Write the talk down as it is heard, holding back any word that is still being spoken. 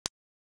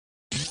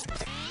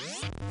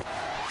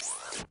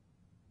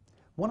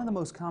One of the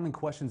most common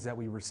questions that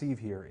we receive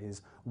here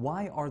is,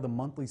 why are the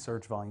monthly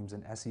search volumes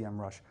in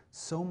Semrush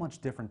so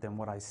much different than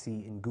what I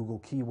see in Google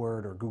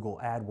Keyword or Google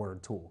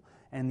AdWord tool?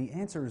 And the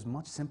answer is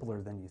much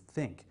simpler than you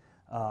think.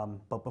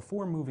 But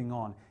before moving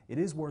on, it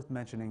is worth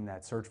mentioning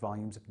that search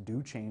volumes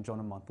do change on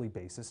a monthly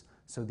basis,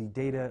 so the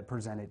data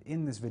presented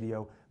in this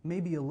video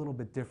may be a little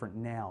bit different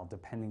now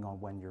depending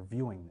on when you're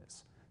viewing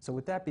this. So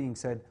with that being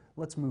said,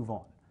 let's move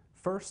on.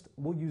 First,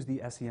 we'll use the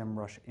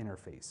Semrush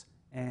interface.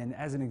 And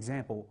as an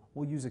example,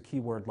 we'll use a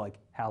keyword like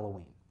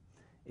Halloween.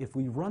 If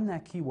we run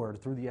that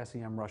keyword through the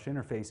Semrush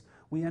interface,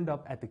 we end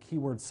up at the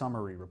keyword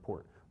summary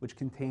report, which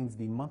contains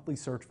the monthly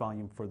search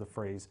volume for the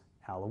phrase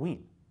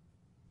Halloween.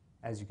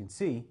 As you can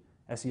see,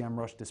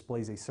 Semrush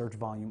displays a search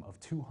volume of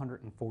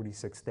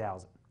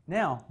 246,000.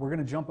 Now, we're going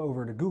to jump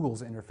over to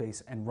Google's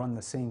interface and run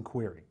the same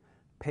query.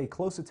 Pay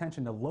close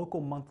attention to local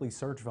monthly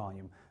search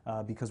volume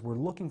because we're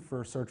looking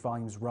for search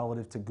volumes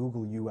relative to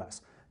Google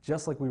US,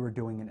 just like we were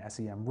doing in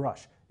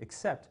Semrush,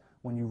 except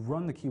when you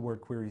run the keyword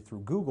query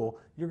through Google,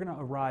 you're going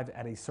to arrive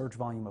at a search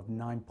volume of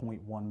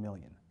 9.1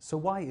 million. So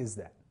why is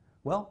that?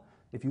 Well,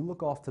 if you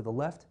look off to the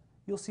left,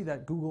 you'll see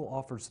that Google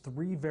offers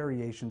 3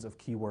 variations of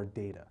keyword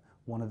data.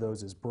 One of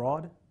those is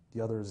broad,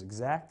 the other is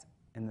exact,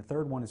 and the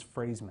third one is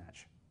phrase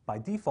match. By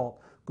default,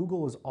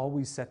 Google is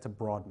always set to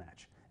broad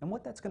match. And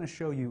what that's going to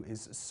show you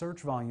is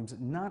search volumes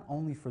not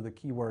only for the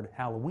keyword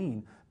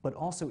Halloween, but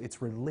also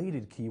its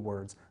related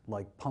keywords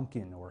like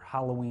pumpkin or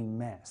Halloween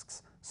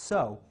masks.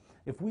 So,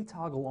 if we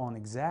toggle on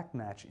exact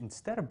match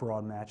instead of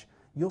broad match,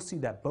 you'll see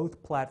that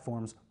both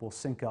platforms will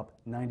sync up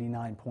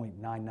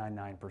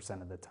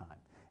 99.999% of the time.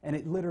 And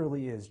it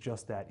literally is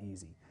just that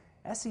easy.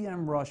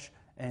 Semrush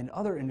and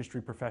other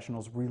industry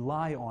professionals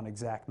rely on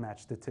exact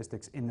match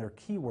statistics in their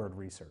keyword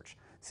research.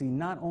 See,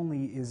 not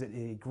only is it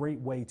a great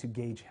way to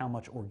gauge how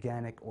much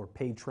organic or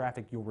paid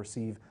traffic you'll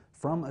receive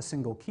from a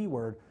single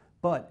keyword,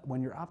 but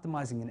when you're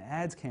optimizing an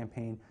ads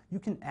campaign, you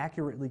can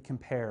accurately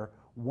compare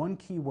one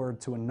keyword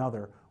to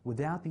another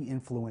without the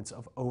influence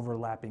of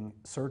overlapping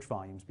search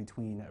volumes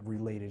between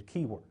related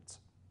keywords.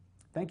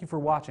 Thank you for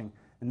watching,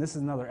 and this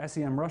is another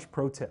Semrush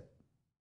Pro tip.